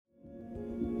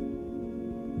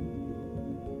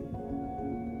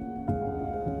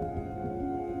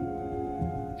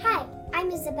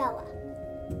I'm Isabella.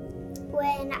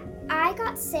 When I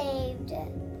got saved,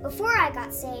 before I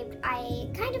got saved, I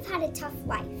kind of had a tough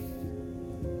life.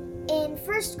 In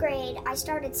first grade, I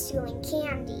started stealing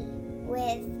candy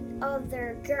with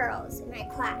other girls in my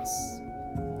class.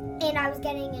 And I was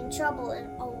getting in trouble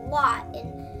a lot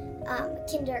in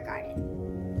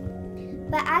kindergarten.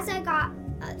 But as I got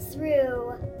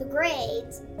through the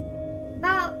grades,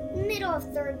 about middle of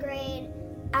third grade,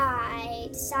 I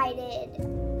decided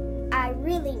I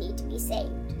really need to be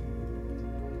saved.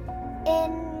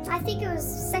 In, I think it was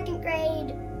second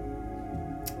grade,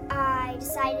 I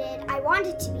decided I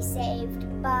wanted to be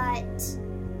saved, but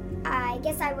I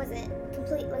guess I wasn't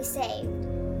completely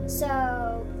saved.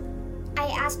 So I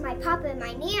asked my papa and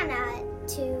my nana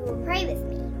to pray with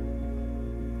me.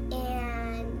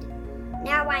 And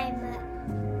now I'm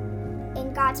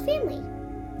in God's family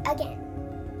again.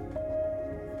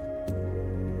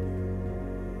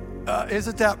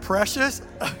 Isn't that precious?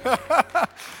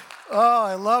 Oh,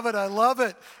 I love it. I love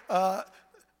it. Are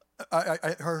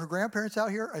her grandparents out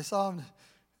here? I saw them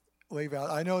wave out.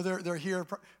 I know they're here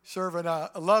serving.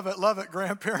 Love it,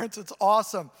 grandparents. It's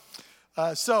awesome.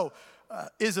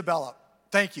 Isabella,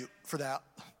 thank you for that.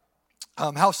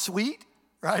 How sweet,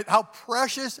 right? How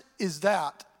precious is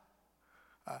that?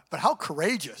 But how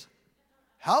courageous.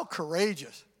 How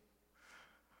courageous.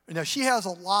 Now, she has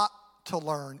a lot to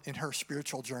learn in her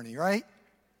spiritual journey, right?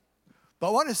 But I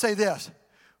want to say this.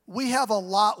 We have a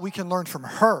lot we can learn from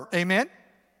her. Amen?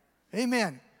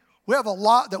 Amen. We have a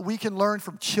lot that we can learn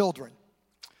from children.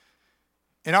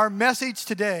 And our message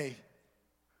today,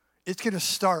 it's going to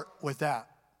start with that.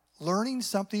 Learning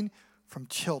something from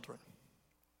children.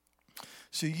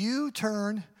 So you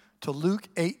turn to Luke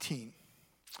 18.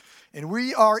 And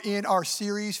we are in our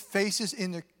series, Faces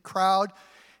in the Crowd,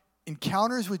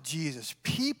 Encounters with Jesus.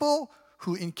 People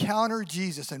who encounter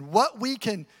Jesus and what we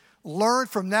can learn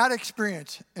from that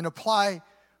experience and apply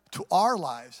to our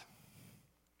lives.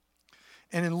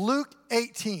 And in Luke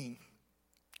 18,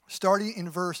 starting in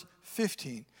verse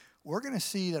 15, we're going to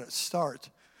see that it starts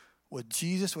with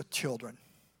Jesus with children.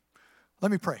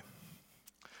 Let me pray.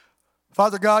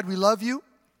 Father God, we love you,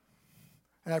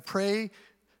 and I pray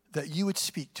that you would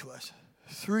speak to us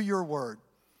through your word.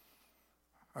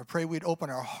 I pray we'd open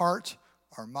our hearts,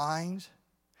 our minds,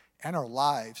 and our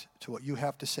lives to what you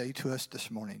have to say to us this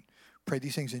morning. Pray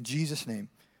these things in Jesus' name.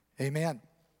 Amen.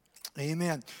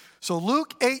 Amen. So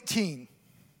Luke 18,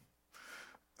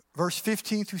 verse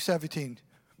 15 through 17.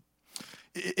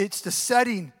 It's the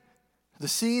setting, the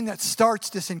scene that starts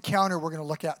this encounter we're going to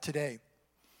look at today.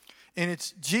 And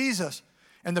it's Jesus,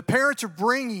 and the parents are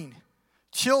bringing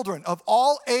children of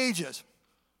all ages.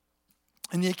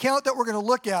 And the account that we're going to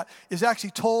look at is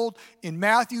actually told in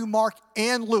Matthew, Mark,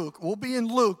 and Luke. We'll be in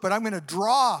Luke, but I'm going to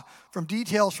draw from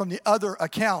details from the other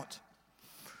account.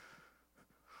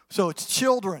 So it's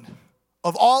children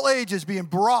of all ages being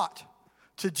brought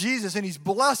to Jesus, and he's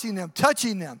blessing them,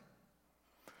 touching them.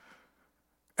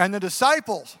 And the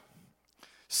disciples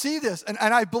see this, and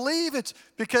I believe it's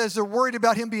because they're worried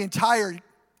about him being tired,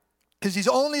 because he's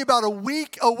only about a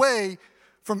week away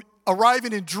from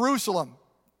arriving in Jerusalem,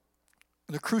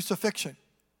 the crucifixion,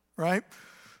 right?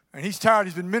 And he's tired.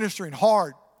 He's been ministering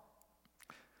hard.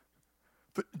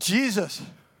 But Jesus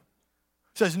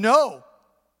says, no,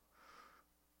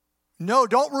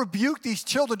 don't rebuke these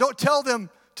children. Don't tell them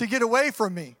to get away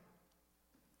from me.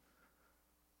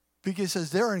 Because he says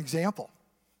they're an example.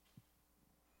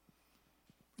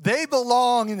 They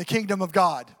belong in the kingdom of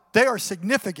God. They are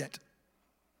significant.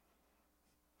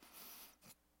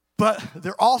 But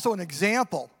they're also an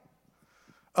example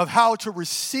of how to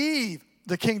receive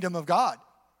the kingdom of God.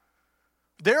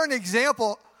 They're an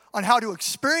example on how to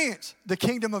experience the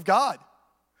kingdom of God.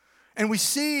 And we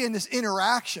see in this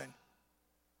interaction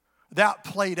that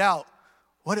played out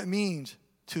what it means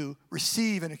to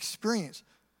receive and experience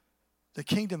the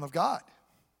kingdom of God.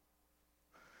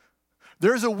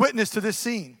 There's a witness to this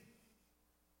scene.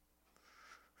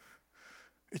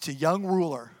 It's a young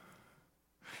ruler.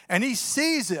 And he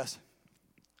sees this.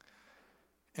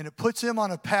 And it puts him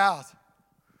on a path,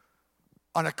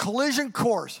 on a collision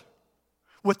course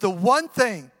with the one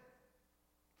thing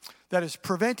that is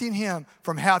preventing him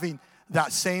from having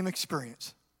that same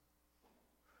experience.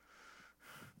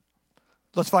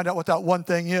 Let's find out what that one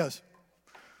thing is.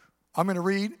 I'm going to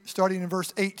read starting in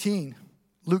verse 18.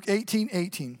 Luke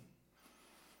 18:18.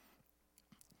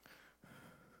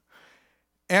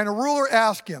 And a ruler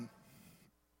asked him,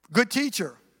 "Good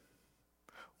teacher,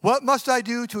 what must I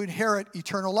do to inherit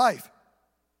eternal life?"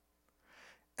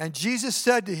 And Jesus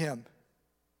said to him,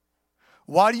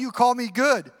 "Why do you call me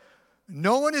good?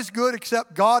 No one is good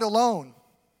except God alone.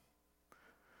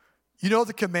 You know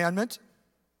the commandment: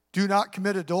 do not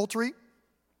commit adultery,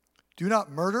 do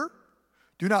not murder,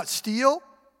 do not steal,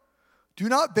 do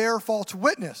not bear false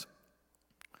witness,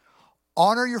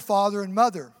 honor your father and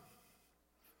mother.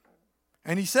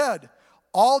 And he said,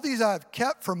 all these I have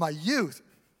kept from my youth.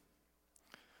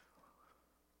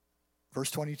 Verse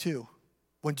 22,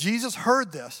 when Jesus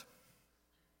heard this,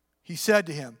 he said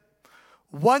to him,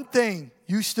 one thing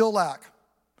you still lack.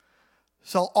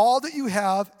 Sell all that you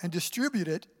have and distribute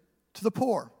it to the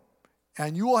poor,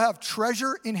 and you will have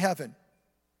treasure in heaven.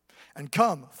 And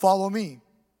come, follow me.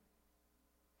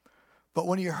 But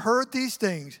when he heard these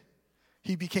things,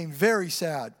 he became very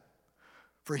sad,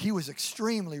 for he was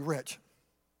extremely rich.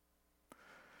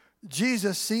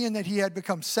 Jesus, seeing that he had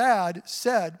become sad,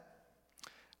 said,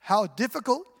 how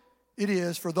difficult it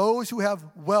is for those who have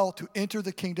wealth to enter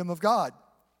the kingdom of God.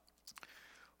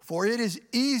 For it is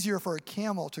easier for a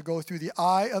camel to go through the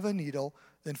eye of a needle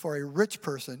than for a rich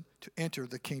person to enter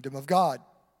the kingdom of God.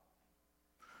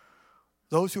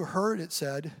 Those who heard it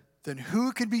said, then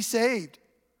who can be saved?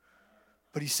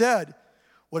 But he said,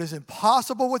 what is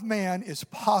impossible with man is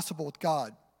possible with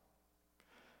God.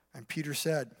 And Peter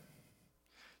said,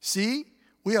 see,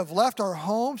 we have left our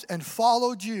homes and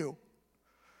followed you.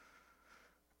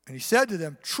 And he said to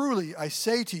them, truly, I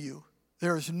say to you,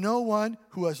 there is no one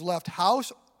who has left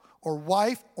house or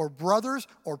wife or brothers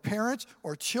or parents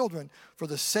or children for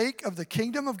the sake of the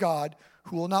kingdom of God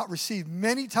who will not receive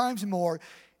many times more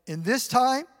in this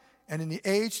time and in the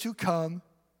age to come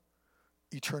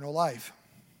eternal life.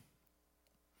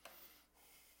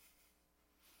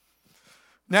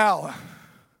 Now,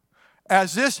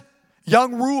 as this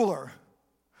young ruler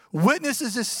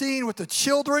witnesses this scene with the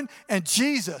children and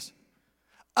Jesus,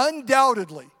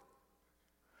 undoubtedly,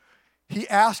 he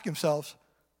asked himself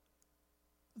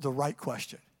the right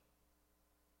question.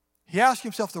 He asked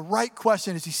himself the right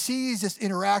question as he sees this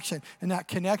interaction and that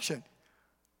connection.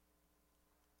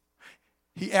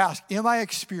 He asked, am I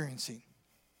experiencing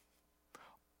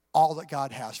all that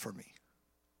God has for me?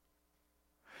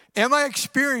 Am I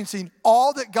experiencing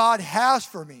all that God has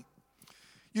for me?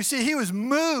 You see, he was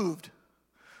moved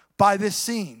by this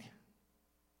scene.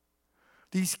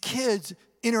 These kids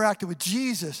interacted with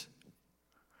Jesus.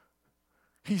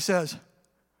 He says,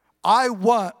 I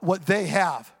want what they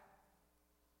have.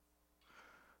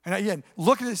 And again,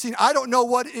 looking at the scene, I don't know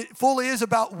what it fully is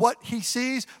about what he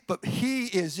sees, but he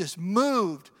is just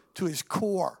moved to his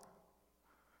core.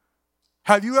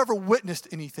 Have you ever witnessed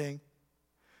anything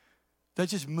that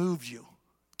just moved you,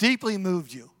 deeply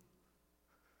moved you?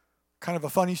 Kind of a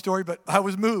funny story, but I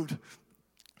was moved.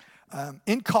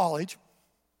 In college,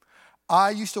 I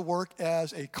used to work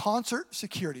as a concert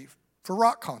security for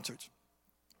rock concerts.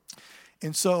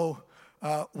 And so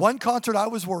one concert I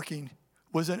was working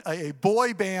was a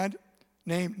boy band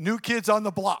named New Kids on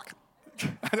the Block.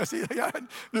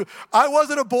 I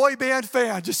wasn't a boy band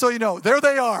fan, just so you know. There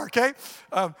they are, okay?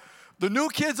 The New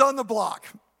Kids on the Block.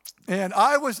 And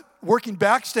I was working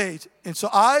backstage, and so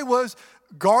I was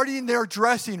guarding their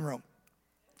dressing room.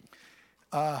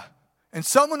 And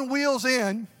someone wheels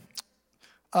in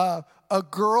a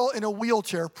girl in a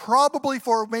wheelchair, probably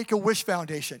for Make-A-Wish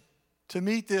Foundation, to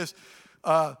meet this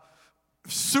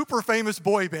super famous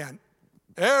boy band.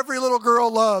 Every little girl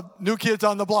loved New Kids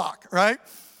on the Block, right?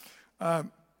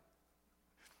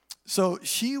 So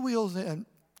she wheels in,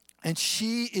 and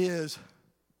she is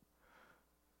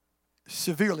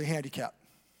severely handicapped,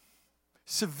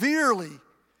 severely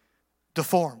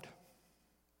deformed.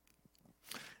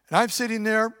 And I'm sitting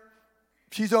there,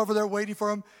 she's over there waiting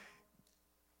for him,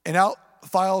 and out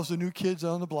files the New Kids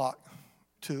on the Block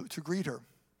to greet her.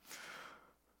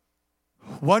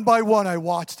 One by one, I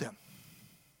watched them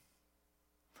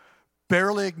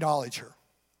barely acknowledge her,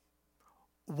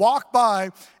 walk by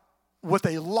with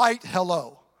a light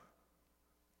hello.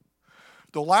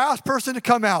 The last person to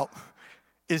come out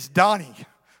is Donnie.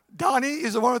 Donnie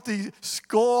is the one with the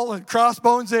skull and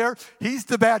crossbones there. He's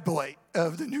the bad boy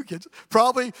of the New Kids.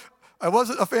 Probably, I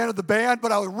wasn't a fan of the band,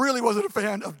 but I really wasn't a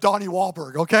fan of Donnie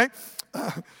Wahlberg, okay?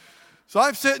 So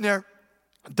I'm sitting there.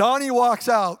 Donnie walks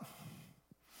out,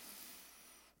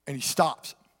 and he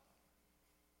stops.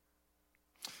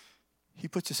 He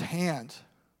puts his hands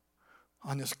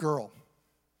on this girl.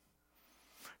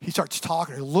 He starts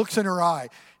talking. He looks in her eye.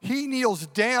 He kneels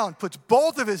down, puts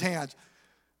both of his hands.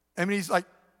 I mean, he's like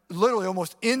literally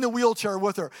almost in the wheelchair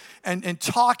with her and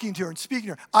talking to her and speaking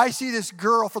to her. I see this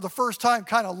girl for the first time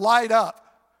kind of light up.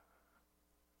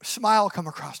 A smile come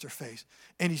across her face.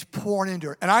 And he's pouring into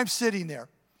her. And I'm sitting there.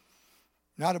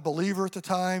 Not a believer at the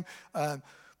time. But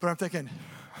I'm thinking,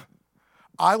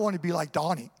 I want to be like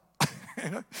Donnie.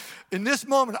 In this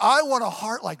moment, I want a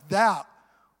heart like that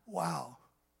Wow.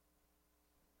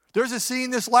 There's a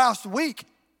scene this last week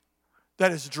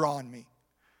that has drawn me.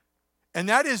 And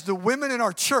that is the women in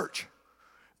our church.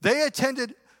 They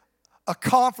attended a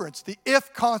conference, the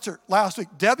IF concert last week.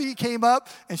 Debbie came up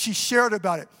and she shared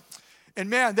about it. And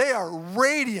man, they are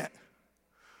radiant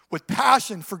with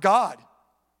passion for God.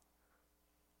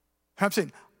 I'm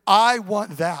saying, I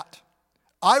want that.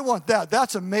 I want that.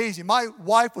 That's amazing. My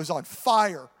wife was on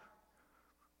fire.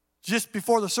 Just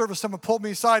before the service, someone pulled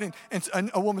me aside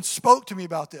and a woman spoke to me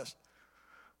about this.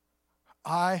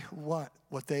 I want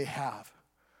what they have.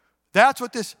 That's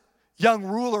what this young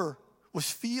ruler was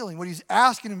feeling, what he's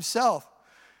asking himself.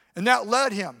 And that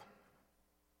led him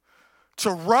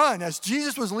to run. As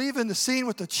Jesus was leaving the scene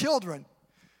with the children,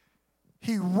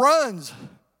 he runs,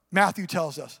 Matthew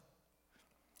tells us,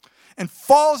 and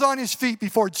falls on his feet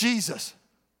before Jesus.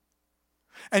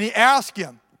 And he asked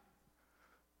him,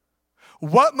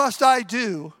 what must I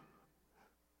do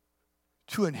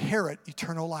to inherit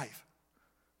eternal life?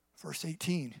 Verse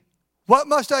 18. What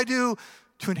must I do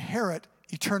to inherit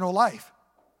eternal life?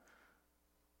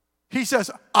 He says,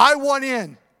 I want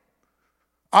in.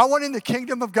 I want in the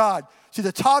kingdom of God. See,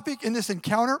 the topic in this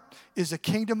encounter is the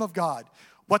kingdom of God.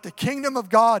 What the kingdom of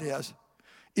God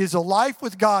is a life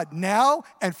with God now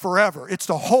and forever. It's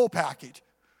the whole package.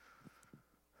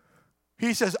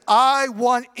 He says, I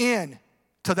want in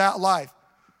to that life.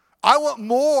 I want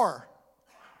more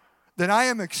than I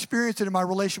am experiencing in my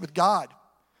relationship with God.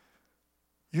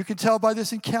 You can tell by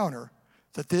this encounter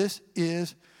that this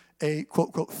is a,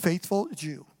 quote, quote, faithful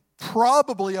Jew.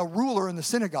 Probably a ruler in the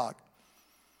synagogue.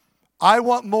 I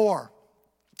want more.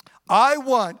 I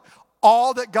want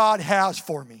all that God has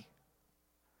for me.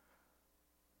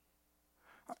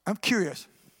 I'm curious.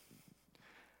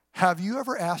 Have you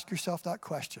ever asked yourself that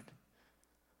question?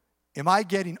 Am I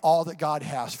getting all that God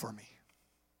has for me?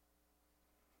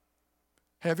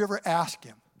 Have you ever asked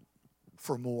him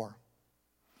for more?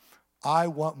 I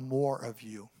want more of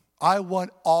you. I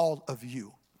want all of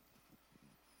you.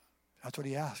 That's what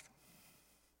he asked.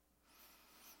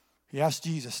 He asked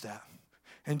Jesus that.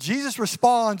 And Jesus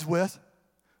responds with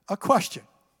a question.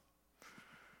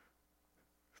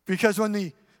 Because when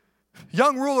the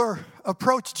young ruler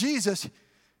approached Jesus,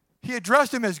 he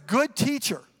addressed him as good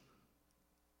teacher.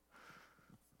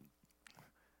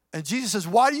 And Jesus says,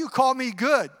 why do you call me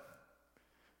good?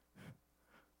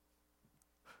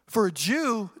 For a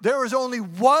Jew, there was only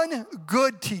one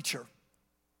good teacher.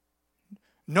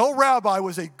 No rabbi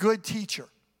was a good teacher.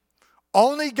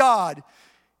 Only God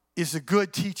is a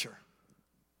good teacher.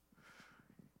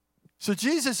 So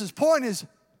Jesus' point is,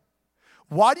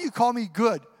 why do you call me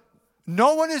good?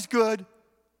 No one is good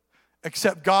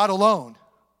except God alone.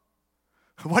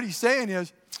 What he's saying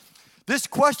is, this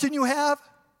question you have,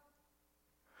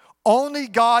 only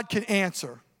God can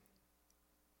answer.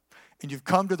 And you've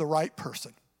come to the right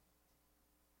person.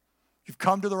 You've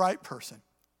come to the right person.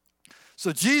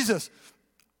 So Jesus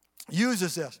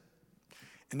uses this.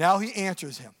 And now he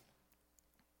answers him.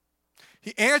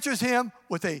 He answers him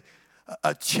with a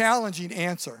challenging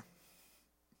answer.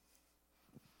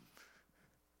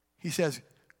 He says,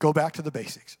 go back to the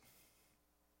basics.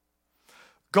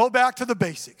 Go back to the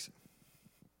basics.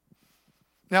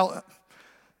 Now,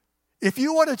 if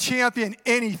you want to champion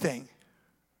anything,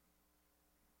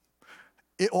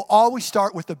 it will always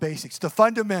start with the basics, the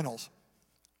fundamentals.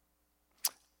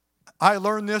 I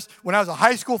learned this when I was a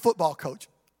high school football coach.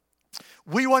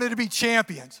 We wanted to be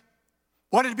champions,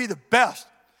 wanted to be the best.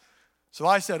 So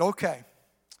I said, okay,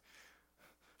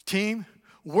 team,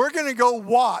 we're going to go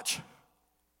watch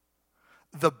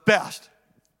the best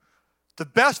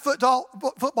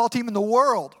football team in the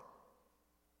world,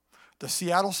 the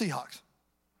Seattle Seahawks.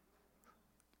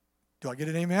 Do I get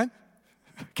an amen?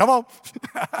 Come on.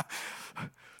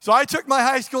 So I took my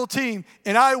high school team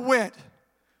and I went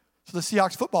to the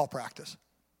Seahawks football practice.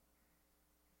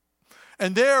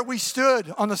 And there we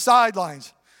stood on the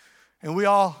sidelines and we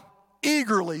all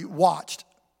eagerly watched.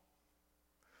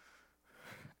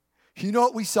 You know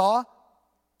what we saw?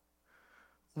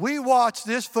 We watched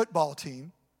this football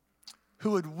team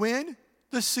who would win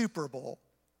the Super Bowl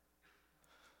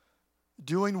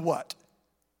doing what?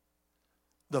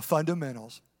 The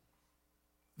fundamentals.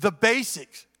 The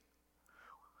basics.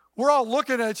 We're all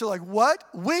looking at each other like, what?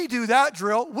 We do that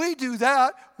drill. We do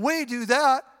that. We do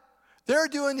that. They're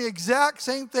doing the exact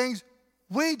same things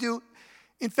we do.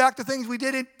 In fact, the things we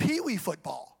did in Pee Wee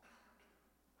football.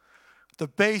 The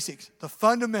basics, the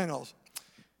fundamentals.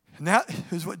 And that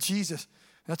is what Jesus,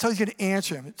 that's how he's going to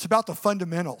answer him. It's about the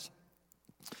fundamentals.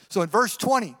 So in verse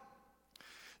 20,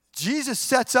 Jesus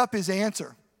sets up his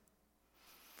answer.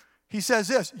 He says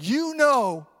this, you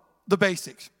know the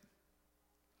basics.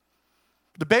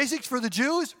 The basics for the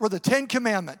Jews were the 10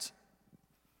 Commandments,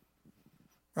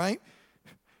 right?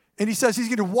 And he says he's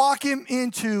going to walk him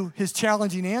into his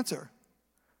challenging answer.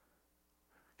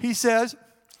 He says,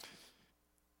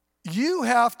 you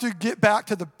have to get back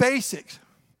to the basics.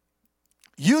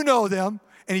 You know them,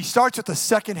 and he starts with the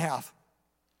second half.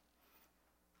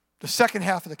 The second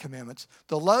half of the commandments,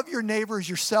 the love your neighbor as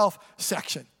yourself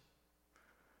section.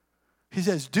 He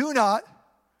says, do not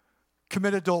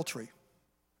commit adultery.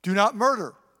 Do not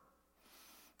murder.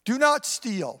 Do not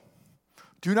steal.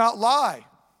 Do not lie.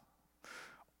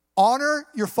 Honor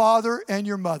your father and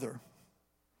your mother.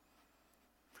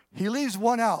 He leaves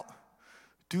one out.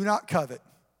 Do not covet.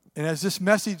 And as this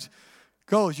message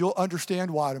goes, you'll understand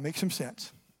why. It'll make some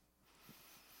sense.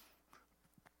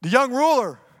 The young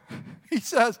ruler, he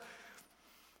says,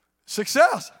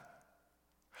 success.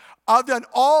 I've done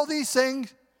all these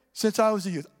things since I was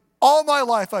a youth. All my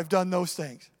life I've done those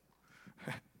things.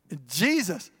 And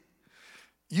Jesus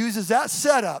uses that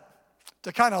setup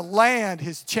to kind of land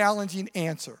his challenging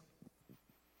answer.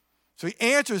 So he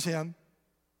answers him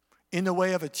in the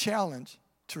way of a challenge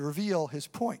to reveal his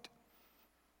point.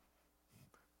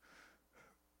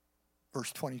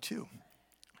 Verse 22.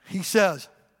 He says,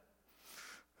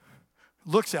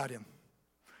 looks at him.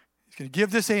 He's going to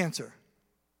give this answer.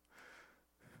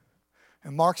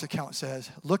 And Mark's account says,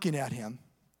 looking at him,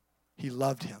 he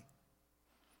loved him.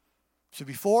 So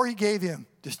before he gave him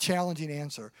this challenging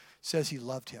answer, it says he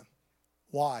loved him.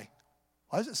 Why?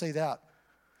 Why does it say that?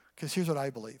 Because here's what I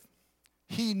believe.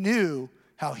 He knew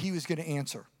how he was going to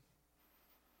answer.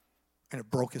 And it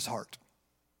broke his heart.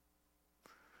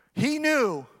 He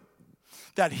knew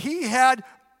that he had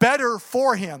better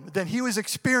for him than he was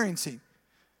experiencing.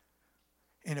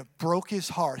 And it broke his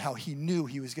heart how he knew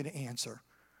he was going to answer.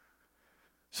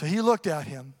 So he looked at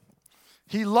him,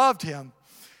 he loved him,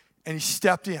 and he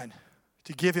stepped in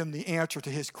to give him the answer to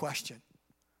his question.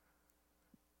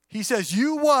 He says,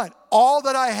 you want all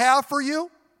that I have for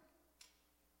you?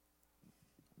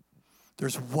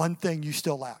 There's one thing you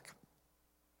still lack.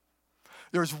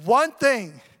 There's one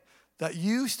thing that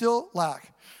you still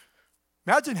lack.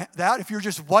 Imagine that if you're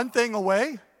just one thing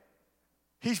away.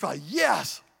 He's probably,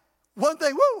 yes, one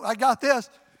thing, woo, I got this.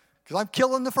 Because I'm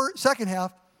killing the second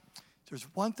half. There's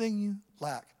one thing you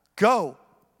lack. Go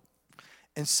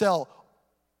and sell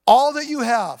all that you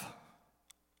have.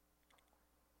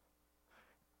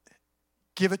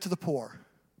 Give it to the poor.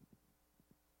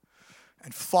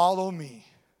 And follow me.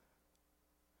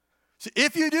 So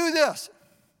if you do this,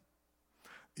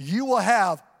 you will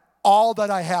have all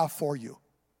that I have for you.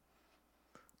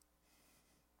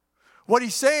 What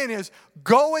he's saying is,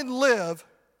 go and live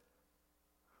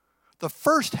the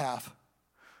first half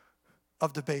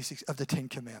of the basics of the 10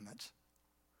 Commandments.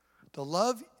 To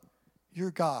love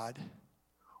your God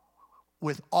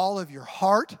with all of your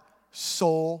heart,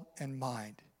 soul, and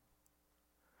mind.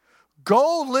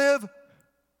 Go live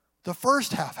the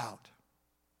first half out.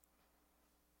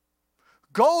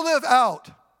 Go live out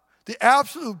the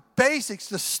absolute basics,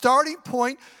 the starting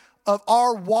point of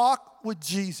our walk with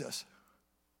Jesus.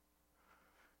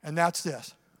 And that's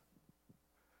this.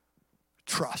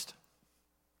 Trust.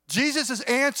 Jesus'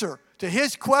 answer to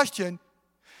his question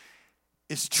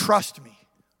is trust me.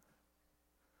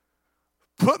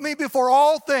 Put me before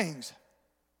all things.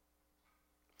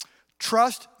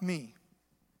 Trust me.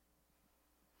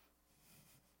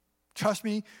 Trust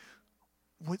me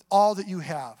with all that you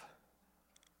have.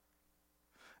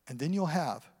 And then you'll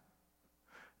have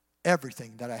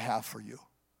everything that I have for you.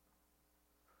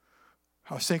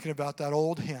 I was thinking about that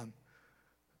old hymn.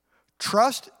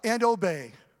 Trust and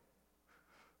obey.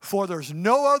 For there's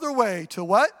no other way to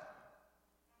what?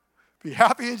 Be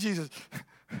happy in Jesus.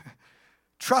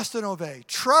 Trust and obey.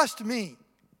 Trust me.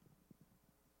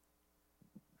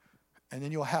 And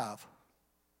then you'll have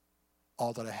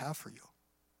all that I have for you.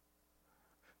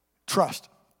 Trust.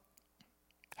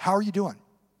 How are you doing?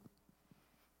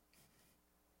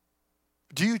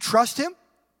 Do you trust him?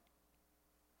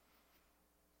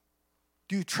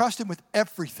 Do you trust him with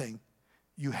everything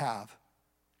you have?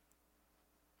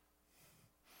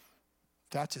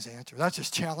 That's his answer. That's his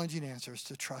challenging answer, is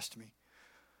to trust me.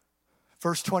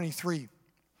 Verse 23.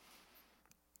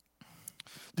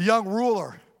 The young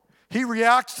ruler, he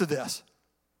reacts to this.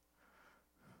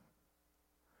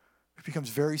 He becomes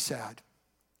very sad,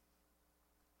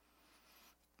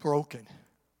 broken,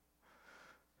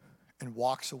 and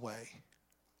walks away.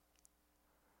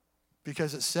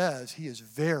 Because it says he is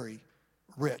very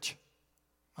rich.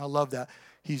 I love that.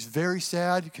 He's very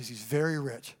sad because he's very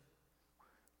rich.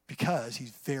 Because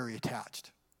he's very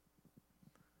attached.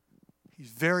 He's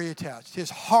very attached.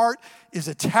 His heart is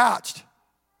attached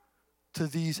to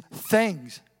these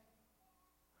things.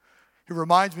 It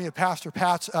reminds me of Pastor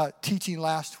Pat's teaching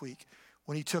last week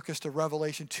when he took us to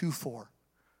Revelation 2:4.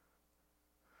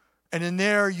 And in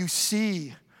there you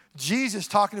see Jesus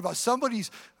talking about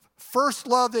somebody's first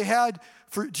love they had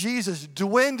for Jesus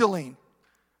dwindling,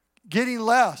 getting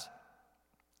less.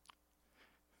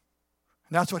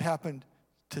 And that's what happened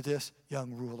to this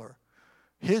young ruler.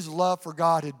 His love for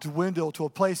God had dwindled to a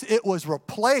place it was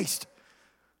replaced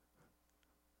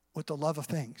with the love of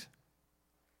things.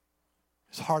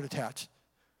 His heart attached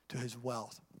to his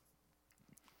wealth.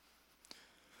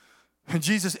 And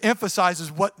Jesus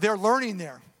emphasizes what they're learning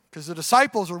there, because the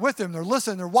disciples are with him, they're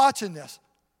listening, they're watching this.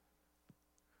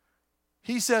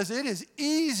 He says it is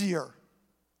easier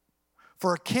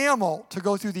for a camel to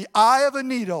go through the eye of a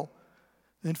needle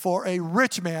than for a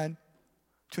rich man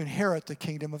to inherit the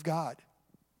kingdom of God.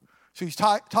 So he's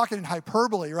talking in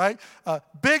hyperbole, right? A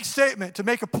big statement to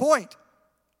make a point.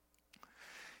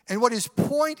 And what his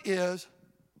point is,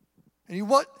 and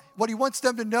what he wants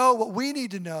them to know, what we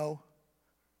need to know,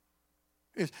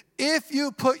 is if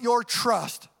you put your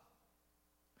trust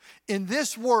in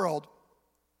this world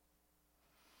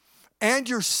and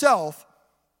yourself,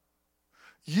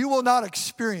 you will not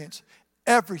experience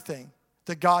everything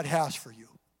that God has for you.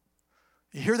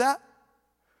 You hear that?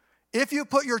 If you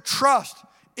put your trust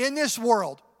in this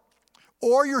world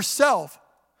or yourself,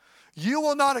 you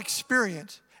will not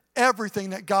experience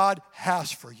everything that God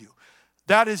has for you.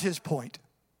 That is his point.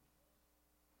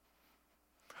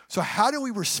 So how do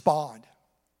we respond?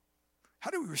 How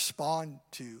do we respond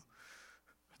to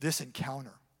this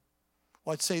encounter?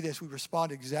 Well, I'd say this, we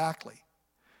respond exactly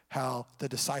how the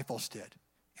disciples did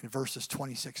in verses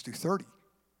 26 through 30.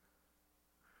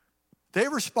 They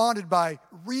responded by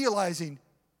realizing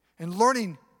and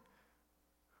learning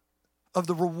of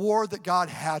the reward that God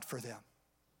had for them.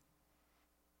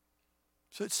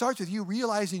 So it starts with you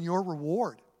realizing your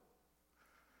reward.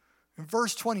 In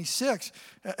verse 26,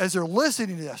 as they're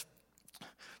listening to this,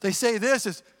 they say this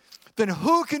is, then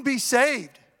who can be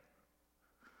saved?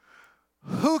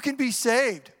 Who can be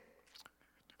saved?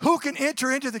 Who can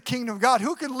enter into the kingdom of God?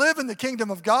 Who can live in the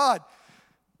kingdom of God?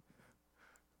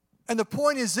 And the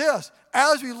point is this,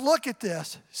 as we look at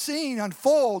this scene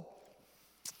unfold,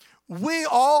 we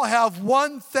all have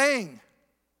one thing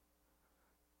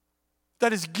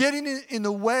that is getting in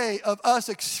the way of us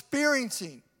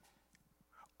experiencing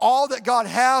all that God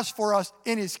has for us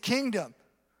in his kingdom,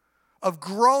 of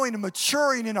growing and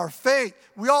maturing in our faith.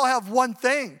 We all have one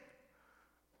thing.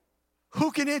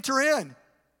 Who can enter in?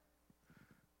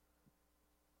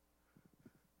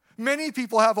 Many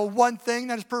people have a one thing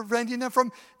that is preventing them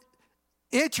from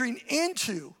entering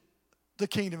into the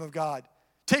kingdom of God,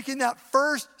 taking that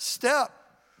first step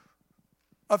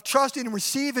of trusting and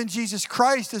receiving Jesus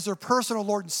Christ as their personal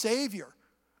Lord and Savior.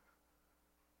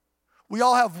 We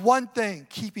all have one thing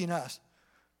keeping us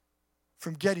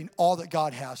from getting all that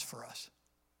God has for us.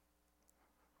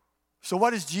 So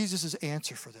what is Jesus'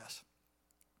 answer for this?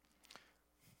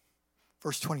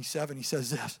 Verse 27, he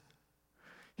says this.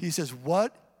 He says,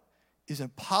 what is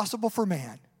impossible for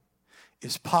man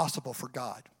is possible for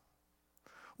God.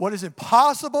 What is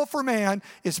impossible for man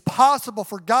is possible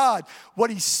for God. What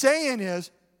he's saying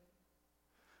is,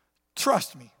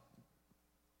 trust me.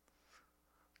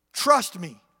 Trust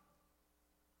me.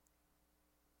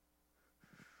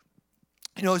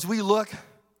 You know, as we look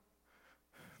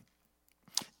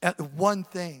at the one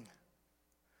thing,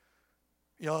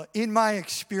 you know, in my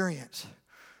experience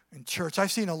in church,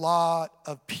 I've seen a lot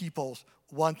of people's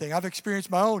one thing. I've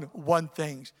experienced my own one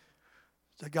things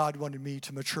that God wanted me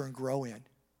to mature and grow in.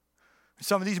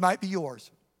 Some of these might be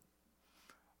yours.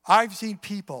 I've seen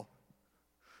people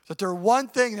that their one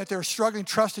thing that they're struggling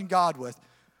trusting God with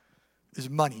is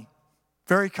money.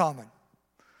 Very common.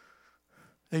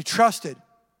 They trusted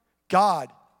God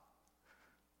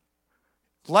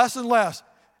less and less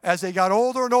as they got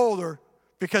older and older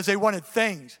because they wanted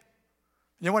things.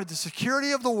 They wanted the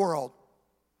security of the world.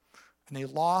 And they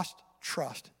lost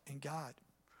trust in God.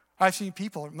 I've seen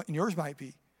people, and yours might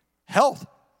be, health.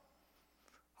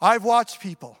 I've watched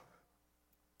people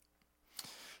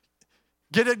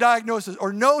get a diagnosis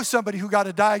or know somebody who got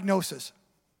a diagnosis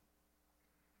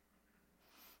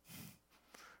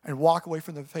and walk away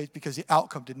from the faith because the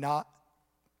outcome did not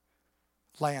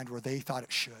land where they thought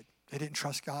it should. They didn't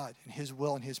trust God and his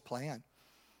will and his plan.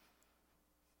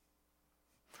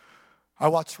 I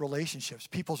watched relationships.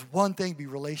 People's one thing be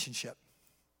relationship.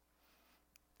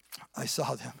 I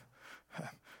saw them.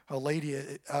 A lady,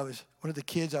 I was one of the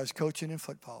kids I was coaching in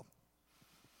football.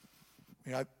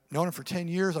 You know, I've known him for 10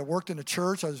 years. I worked in a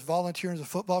church. I was volunteering as a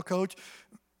football coach.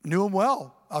 Knew him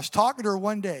well. I was talking to her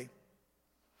one day.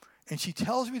 And she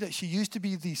tells me that she used to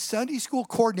be the Sunday school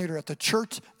coordinator at the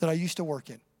church that I used to work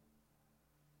in.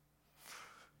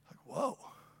 Like, whoa.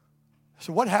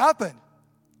 So what happened?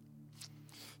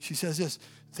 She says this,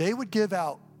 they would give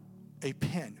out a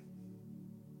pin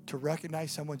to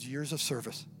recognize someone's years of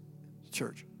service at the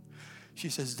church. She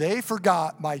says, they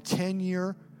forgot my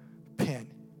 10-year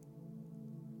pin.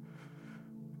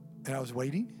 And I was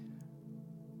waiting.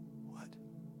 What?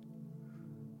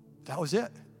 That was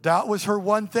it. That was her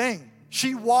one thing.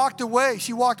 She walked away.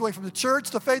 She walked away from the church,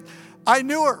 the faith. I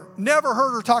knew her, never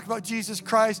heard her talk about Jesus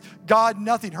Christ, God,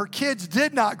 nothing. Her kids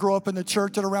did not grow up in the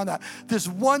church and around that. This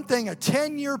one thing, a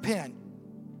 10-year pin,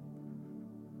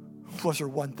 was her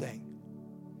one thing.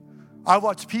 I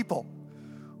watch people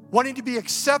wanting to be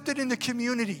accepted in the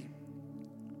community,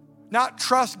 not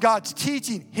trust God's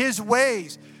teaching, His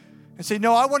ways, and say,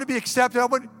 no, I want to be accepted. I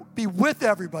want to be with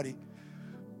everybody.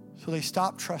 So they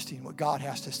stop trusting what God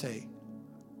has to say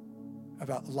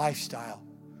about lifestyle.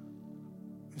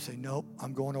 And say, nope,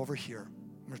 I'm going over here.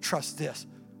 I'm going to trust this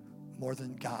more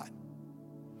than God.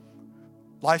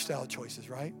 Lifestyle choices,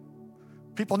 right?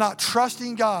 People not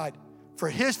trusting God for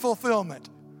His fulfillment.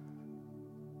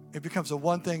 It becomes the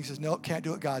one thing that says, nope, can't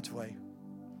do it God's way.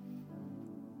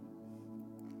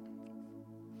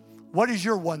 What is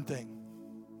your one thing?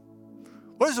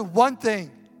 What is the one thing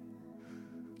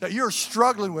that you're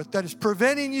struggling with that is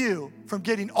preventing you from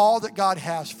getting all that God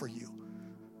has for you?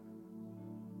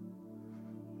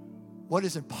 What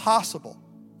is impossible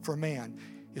for man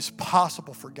is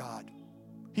possible for God.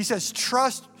 He says,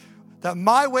 trust that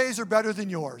my ways are better than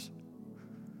yours.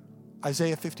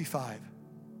 Isaiah 55.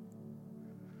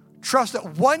 Trust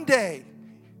that one day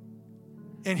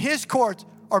in His courts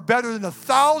are better than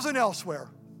 1,000 elsewhere.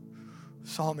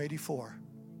 Psalm 84.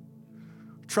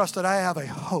 Trust that I have a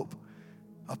hope,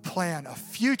 a plan, a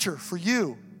future for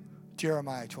you.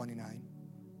 Jeremiah 29.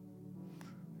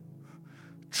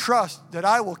 Trust that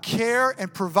I will care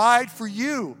and provide for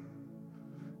you.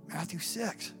 Matthew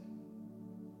 6.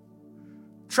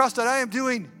 Trust that I am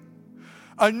doing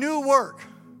a new work,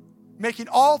 making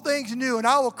all things new, and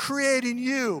I will create in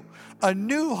you a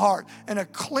new heart and a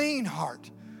clean heart.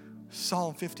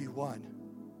 Psalm 51.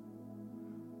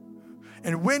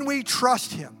 And when we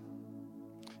trust Him,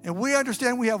 and we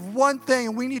understand we have one thing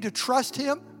and we need to trust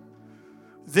Him,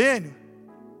 then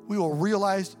we will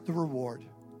realize the reward.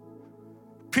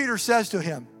 Peter says to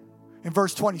him in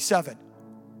verse 27,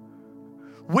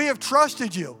 we have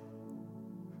trusted you.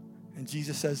 And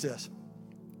Jesus says this,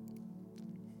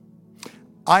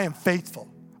 I am faithful.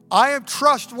 I am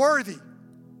trustworthy.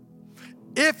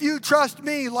 If you trust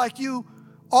me like you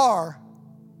are,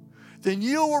 then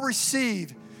you will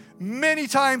receive many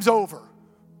times over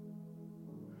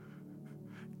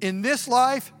in this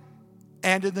life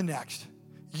and in the next.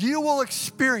 You will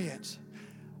experience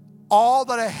all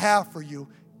that I have for you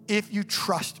if you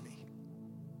trust me.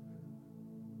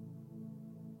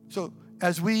 So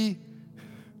as we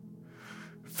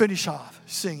finish off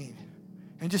singing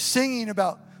and just singing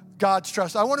about God's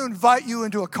trust, I want to invite you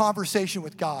into a conversation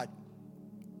with God.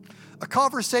 A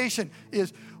conversation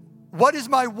is, what is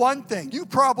my one thing? You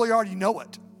probably already know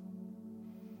it.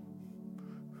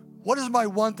 What is my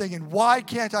one thing and why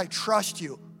can't I trust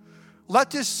you?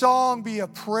 Let this song be a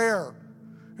prayer.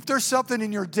 If there's something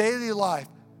in your daily life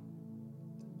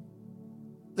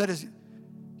that is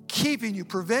keeping you,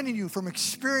 preventing you from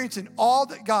experiencing all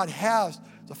that God has,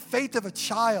 the faith of a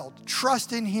child,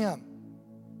 trust in Him.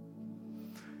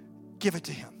 Give it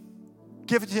to Him.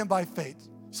 Give it to Him by faith.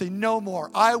 Say, no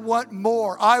more. I want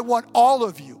more. I want all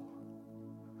of you.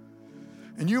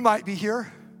 And you might be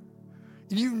here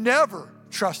and you never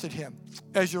trusted Him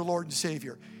as your Lord and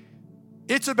Savior.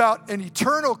 It's about an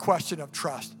eternal question of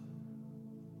trust.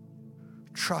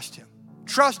 Trust Him.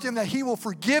 Trust Him that He will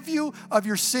forgive you of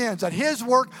your sins, that His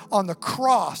work on the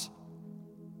cross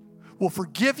will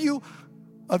forgive you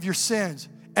of your sins,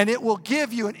 and it will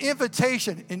give you an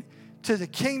invitation to the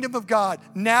kingdom of God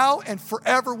now and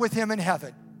forever with Him in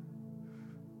heaven.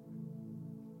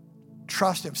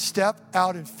 Trust Him. Step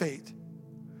out in faith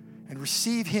and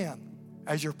receive Him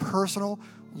as your personal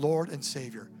Lord and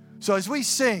Savior. So as we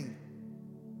sing,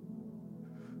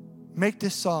 make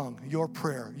this song your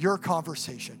prayer, your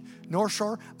conversation. North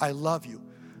Shore, I love you.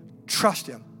 Trust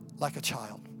Him like a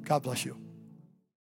child. God bless you.